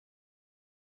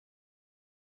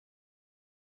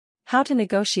How to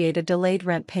negotiate a delayed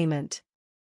rent payment.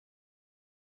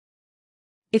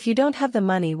 If you don't have the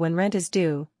money when rent is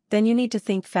due, then you need to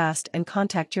think fast and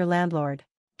contact your landlord.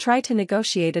 Try to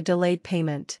negotiate a delayed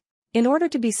payment. In order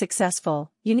to be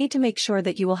successful, you need to make sure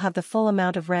that you will have the full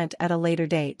amount of rent at a later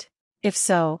date. If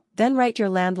so, then write your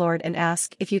landlord and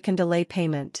ask if you can delay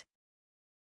payment.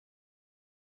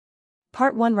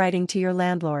 Part 1. Writing to your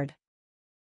landlord.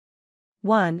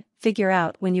 1. Figure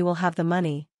out when you will have the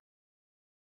money.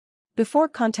 Before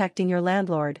contacting your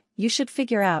landlord, you should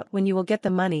figure out when you will get the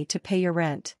money to pay your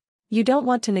rent. You don't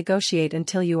want to negotiate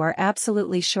until you are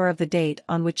absolutely sure of the date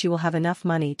on which you will have enough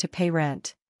money to pay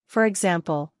rent. For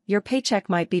example, your paycheck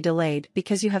might be delayed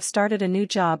because you have started a new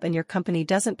job and your company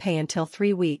doesn't pay until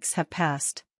 3 weeks have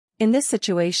passed. In this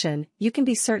situation, you can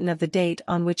be certain of the date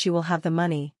on which you will have the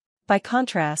money. By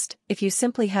contrast, if you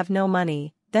simply have no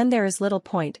money, then there is little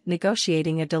point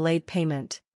negotiating a delayed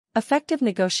payment. Effective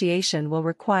negotiation will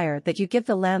require that you give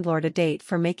the landlord a date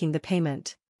for making the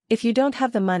payment. If you don't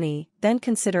have the money, then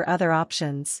consider other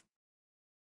options.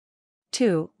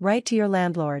 2. Write to your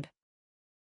landlord.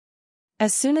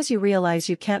 As soon as you realize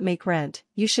you can't make rent,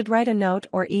 you should write a note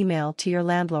or email to your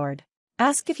landlord.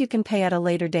 Ask if you can pay at a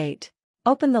later date.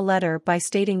 Open the letter by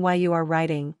stating why you are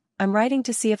writing. I'm writing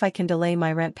to see if I can delay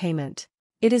my rent payment.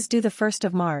 It is due the 1st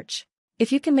of March.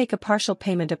 If you can make a partial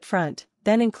payment up front,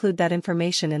 then include that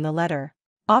information in the letter.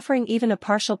 Offering even a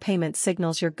partial payment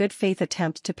signals your good faith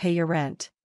attempt to pay your rent.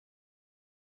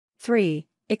 3.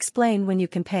 Explain when you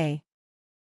can pay.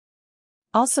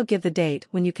 Also give the date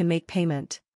when you can make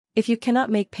payment. If you cannot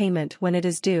make payment when it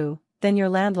is due, then your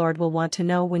landlord will want to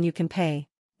know when you can pay.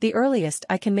 The earliest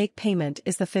I can make payment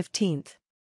is the 15th.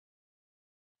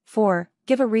 4.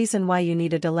 Give a reason why you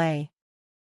need a delay.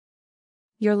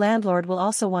 Your landlord will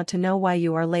also want to know why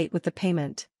you are late with the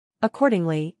payment.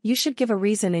 Accordingly, you should give a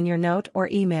reason in your note or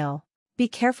email. Be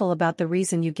careful about the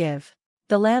reason you give.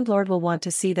 The landlord will want to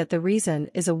see that the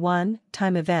reason is a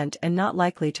one-time event and not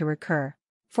likely to recur.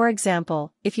 For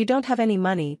example, if you don't have any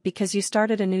money because you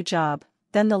started a new job,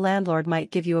 then the landlord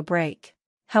might give you a break.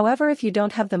 However, if you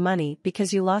don't have the money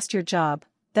because you lost your job,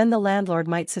 then the landlord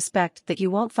might suspect that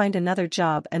you won't find another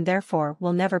job and therefore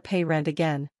will never pay rent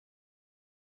again.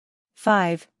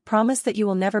 5. Promise that you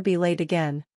will never be late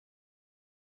again.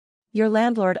 Your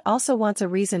landlord also wants a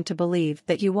reason to believe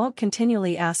that you won't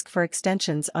continually ask for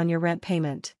extensions on your rent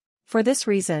payment. For this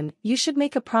reason, you should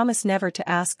make a promise never to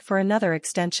ask for another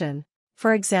extension.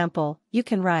 For example, you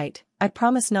can write, I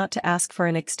promise not to ask for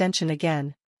an extension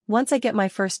again. Once I get my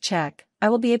first check, I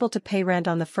will be able to pay rent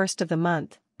on the 1st of the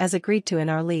month, as agreed to in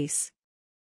our lease.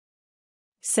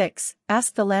 6.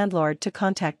 Ask the landlord to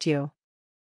contact you.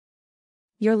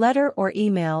 Your letter or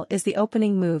email is the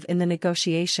opening move in the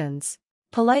negotiations.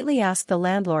 Politely ask the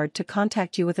landlord to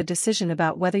contact you with a decision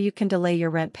about whether you can delay your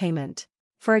rent payment.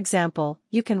 For example,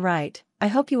 you can write, I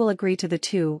hope you will agree to the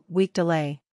 2-week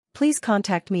delay. Please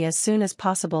contact me as soon as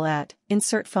possible at,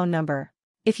 insert phone number.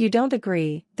 If you don't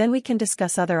agree, then we can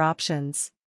discuss other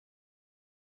options.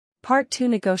 Part 2.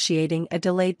 Negotiating a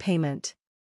delayed payment.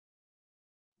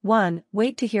 1.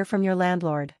 Wait to hear from your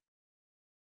landlord.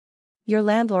 Your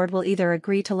landlord will either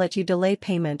agree to let you delay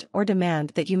payment or demand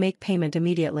that you make payment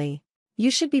immediately. You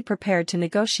should be prepared to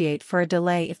negotiate for a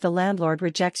delay if the landlord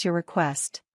rejects your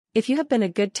request. If you have been a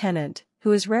good tenant,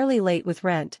 who is rarely late with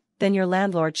rent, then your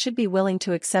landlord should be willing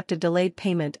to accept a delayed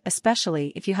payment,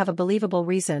 especially if you have a believable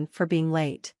reason for being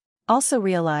late. Also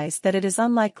realize that it is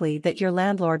unlikely that your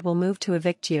landlord will move to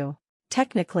evict you.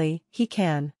 Technically, he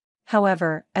can.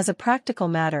 However, as a practical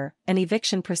matter, an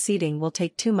eviction proceeding will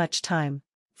take too much time.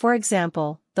 For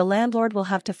example, the landlord will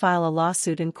have to file a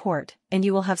lawsuit in court, and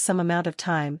you will have some amount of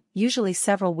time, usually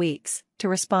several weeks, to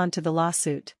respond to the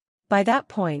lawsuit. By that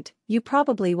point, you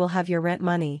probably will have your rent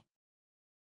money.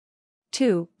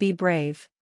 2. Be brave.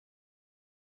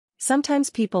 Sometimes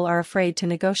people are afraid to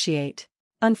negotiate.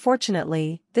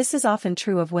 Unfortunately, this is often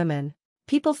true of women.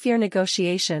 People fear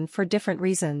negotiation for different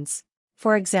reasons.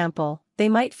 For example, they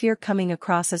might fear coming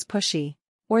across as pushy,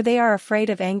 or they are afraid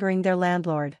of angering their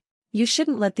landlord. You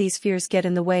shouldn't let these fears get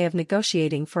in the way of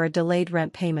negotiating for a delayed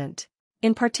rent payment.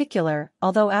 In particular,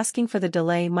 although asking for the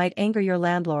delay might anger your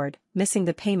landlord, missing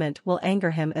the payment will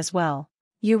anger him as well.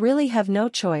 You really have no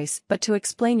choice but to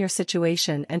explain your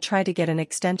situation and try to get an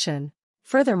extension.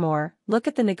 Furthermore, look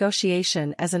at the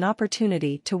negotiation as an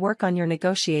opportunity to work on your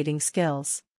negotiating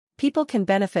skills. People can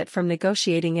benefit from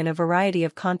negotiating in a variety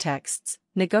of contexts,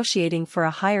 negotiating for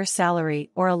a higher salary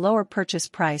or a lower purchase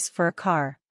price for a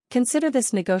car. Consider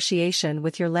this negotiation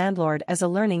with your landlord as a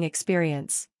learning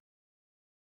experience.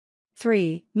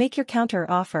 3. Make your counter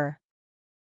offer.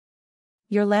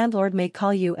 Your landlord may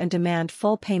call you and demand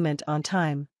full payment on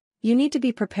time. You need to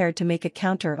be prepared to make a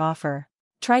counter offer.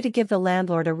 Try to give the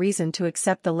landlord a reason to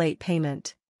accept the late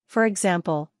payment. For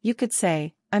example, you could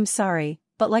say, "I'm sorry,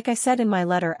 but like I said in my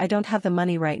letter, I don't have the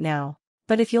money right now.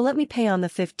 But if you'll let me pay on the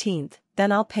 15th,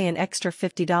 then I'll pay an extra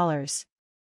 $50.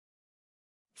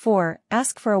 4.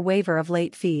 Ask for a waiver of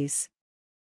late fees.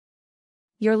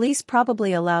 Your lease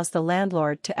probably allows the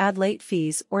landlord to add late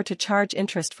fees or to charge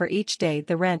interest for each day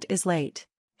the rent is late.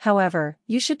 However,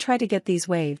 you should try to get these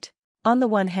waived. On the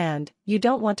one hand, you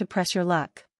don't want to press your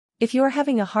luck. If you are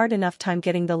having a hard enough time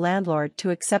getting the landlord to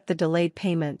accept the delayed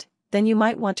payment, then you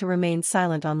might want to remain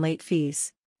silent on late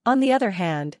fees. On the other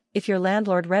hand, if your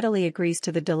landlord readily agrees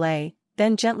to the delay,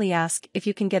 then gently ask if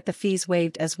you can get the fees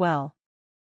waived as well.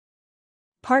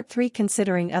 Part 3.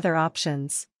 Considering other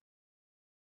options.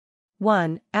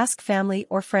 1. Ask family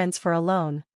or friends for a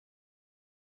loan.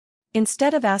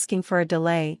 Instead of asking for a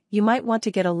delay, you might want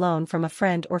to get a loan from a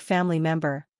friend or family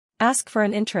member. Ask for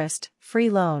an interest-free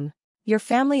loan. Your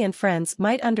family and friends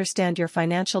might understand your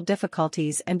financial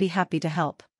difficulties and be happy to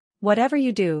help. Whatever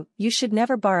you do, you should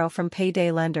never borrow from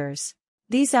payday lenders.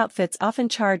 These outfits often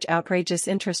charge outrageous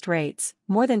interest rates,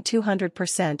 more than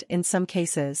 200% in some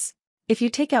cases. If you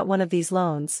take out one of these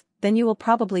loans, then you will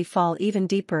probably fall even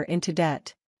deeper into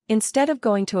debt. Instead of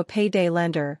going to a payday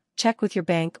lender, check with your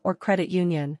bank or credit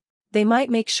union. They might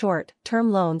make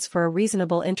short-term loans for a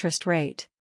reasonable interest rate.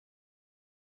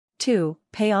 2.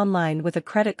 Pay online with a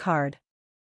credit card.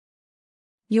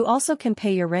 You also can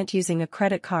pay your rent using a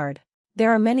credit card.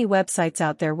 There are many websites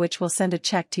out there which will send a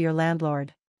check to your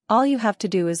landlord. All you have to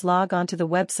do is log onto the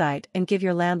website and give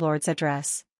your landlord's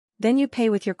address. Then you pay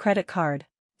with your credit card.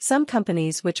 Some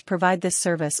companies which provide this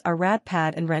service are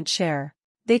RadPad and RentShare.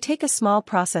 They take a small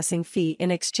processing fee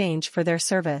in exchange for their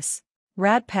service.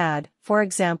 RadPad, for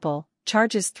example,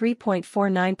 charges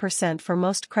 3.49% for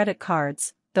most credit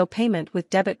cards, though payment with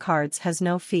debit cards has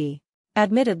no fee.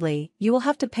 Admittedly, you will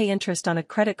have to pay interest on a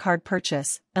credit card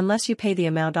purchase, unless you pay the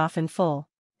amount off in full.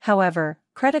 However,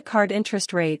 credit card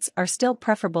interest rates are still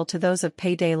preferable to those of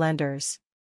payday lenders.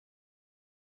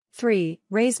 3.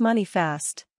 Raise money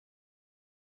fast.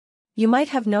 You might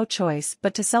have no choice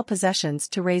but to sell possessions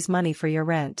to raise money for your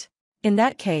rent. In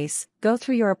that case, go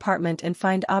through your apartment and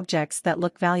find objects that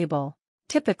look valuable.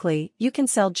 Typically, you can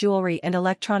sell jewelry and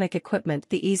electronic equipment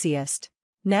the easiest.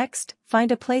 Next,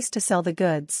 find a place to sell the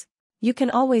goods. You can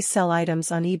always sell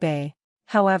items on eBay.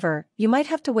 However, you might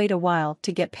have to wait a while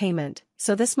to get payment,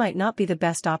 so this might not be the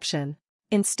best option.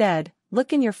 Instead,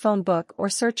 look in your phone book or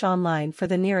search online for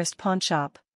the nearest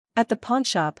pawnshop. At the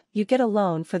pawnshop, you get a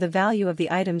loan for the value of the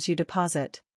items you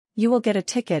deposit. You will get a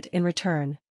ticket in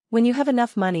return. When you have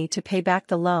enough money to pay back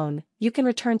the loan, you can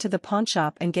return to the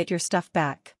pawnshop and get your stuff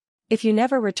back. If you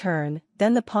never return,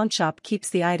 then the pawnshop keeps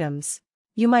the items.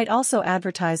 You might also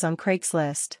advertise on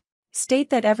Craigslist. State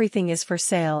that everything is for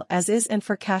sale as is and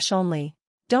for cash only.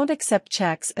 Don't accept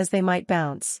checks as they might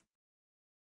bounce.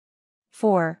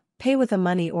 4. Pay with a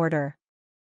money order.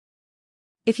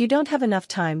 If you don't have enough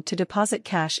time to deposit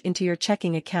cash into your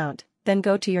checking account, then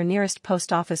go to your nearest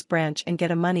post office branch and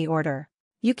get a money order.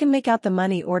 You can make out the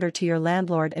money order to your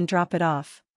landlord and drop it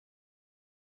off.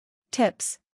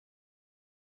 Tips.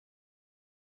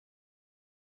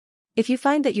 If you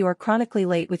find that you are chronically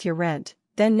late with your rent,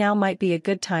 then now might be a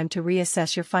good time to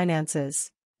reassess your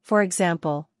finances. For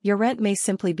example, your rent may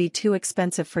simply be too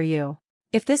expensive for you.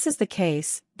 If this is the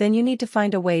case, then you need to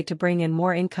find a way to bring in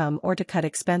more income or to cut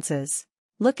expenses.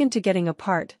 Look into getting a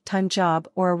part-time job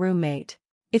or a roommate.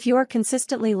 If you are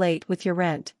consistently late with your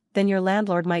rent, then your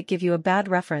landlord might give you a bad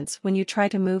reference when you try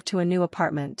to move to a new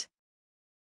apartment.